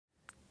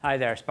Hi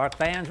there, Spark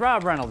fans.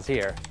 Rob Reynolds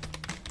here.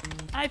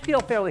 I feel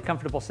fairly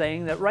comfortable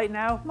saying that right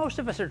now, most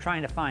of us are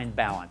trying to find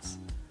balance.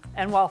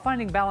 And while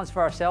finding balance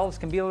for ourselves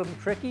can be a little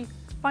tricky,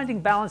 finding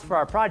balance for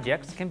our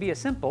projects can be as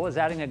simple as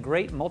adding a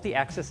great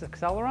multi-axis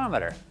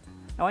accelerometer.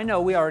 Now I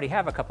know we already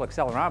have a couple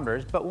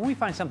accelerometers, but when we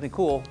find something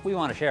cool, we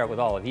want to share it with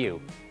all of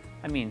you.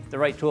 I mean, the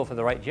right tool for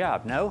the right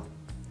job, no?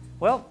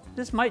 Well,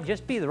 this might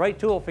just be the right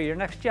tool for your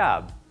next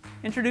job.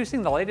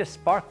 Introducing the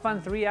latest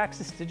SparkFun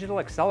 3-axis digital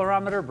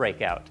accelerometer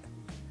Breakout.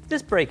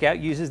 This Breakout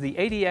uses the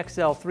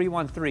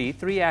ADXL313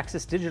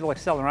 3-axis digital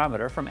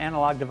accelerometer from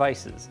Analog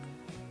Devices.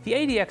 The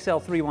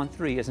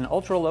ADXL313 is an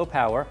ultra-low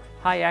power,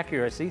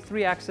 high-accuracy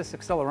 3-axis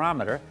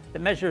accelerometer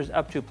that measures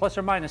up to plus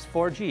or minus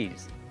 4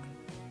 Gs.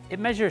 It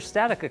measures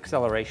static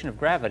acceleration of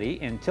gravity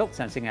in tilt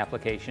sensing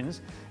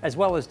applications, as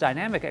well as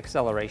dynamic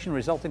acceleration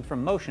resulting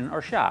from motion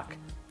or shock.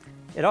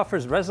 It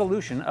offers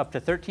resolution up to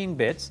 13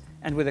 bits,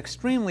 and with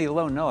extremely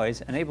low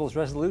noise enables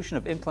resolution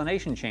of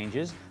inclination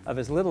changes of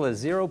as little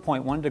as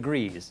 0.1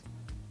 degrees.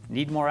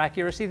 Need more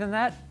accuracy than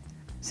that?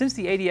 Since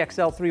the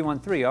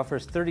ADXL313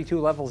 offers 32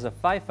 levels of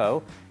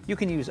FIFO, you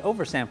can use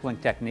oversampling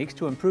techniques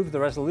to improve the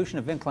resolution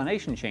of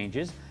inclination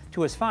changes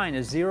to as fine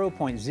as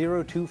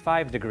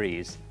 0.025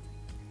 degrees.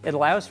 It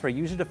allows for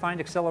user-defined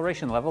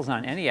acceleration levels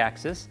on any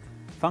axis.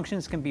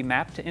 Functions can be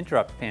mapped to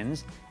interrupt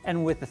pins,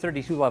 and with the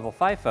 32-level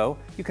FIFO,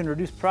 you can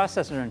reduce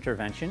processor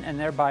intervention and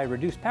thereby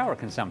reduce power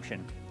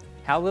consumption.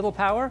 How little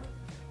power?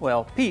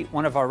 Well, Pete,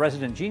 one of our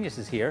resident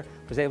geniuses here,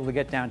 was able to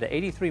get down to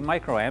 83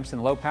 microamps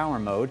in low power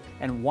mode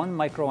and 1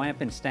 microamp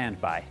in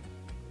standby.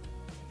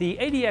 The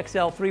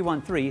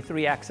ADXL313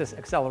 3-axis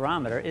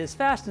accelerometer is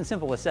fast and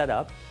simple to set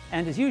up,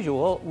 and as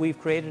usual, we've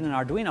created an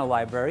Arduino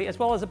library as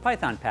well as a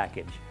Python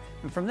package.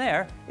 And from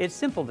there, it's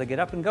simple to get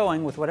up and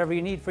going with whatever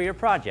you need for your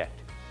project.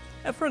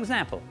 For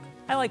example,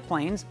 I like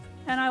planes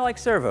and I like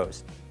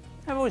servos.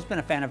 I've always been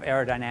a fan of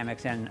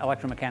aerodynamics and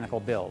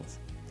electromechanical builds.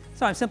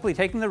 So I'm simply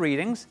taking the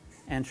readings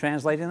and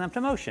translating them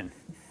to motion.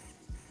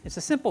 It's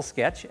a simple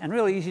sketch and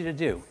really easy to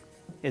do.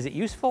 Is it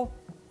useful?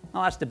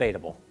 Well, that's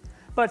debatable.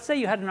 But say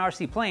you had an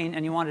RC plane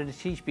and you wanted to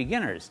teach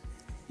beginners.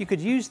 You could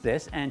use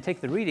this and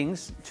take the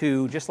readings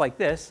to, just like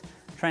this,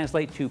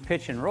 translate to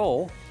pitch and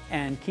roll,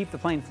 and keep the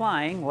plane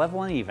flying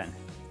level and even.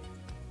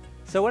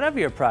 So whatever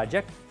your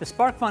project, the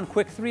SparkFun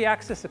Qwiic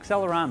 3-axis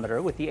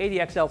accelerometer with the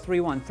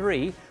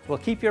ADXL313 will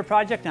keep your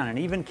project on an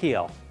even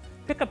keel.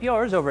 Pick up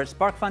yours over at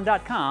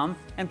sparkfun.com,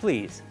 and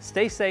please,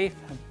 stay safe,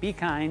 be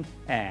kind,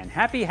 and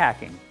happy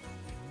hacking!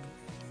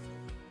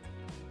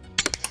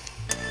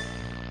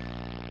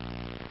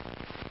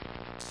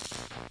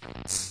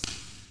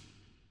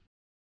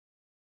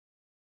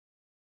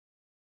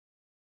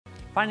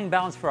 Finding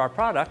balance for our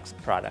projects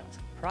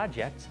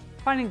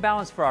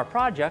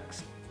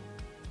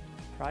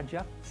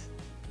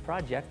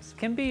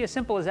can be as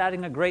simple as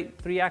adding a great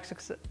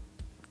 3-axis. It's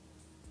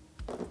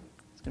going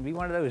to be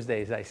one of those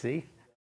days, I see.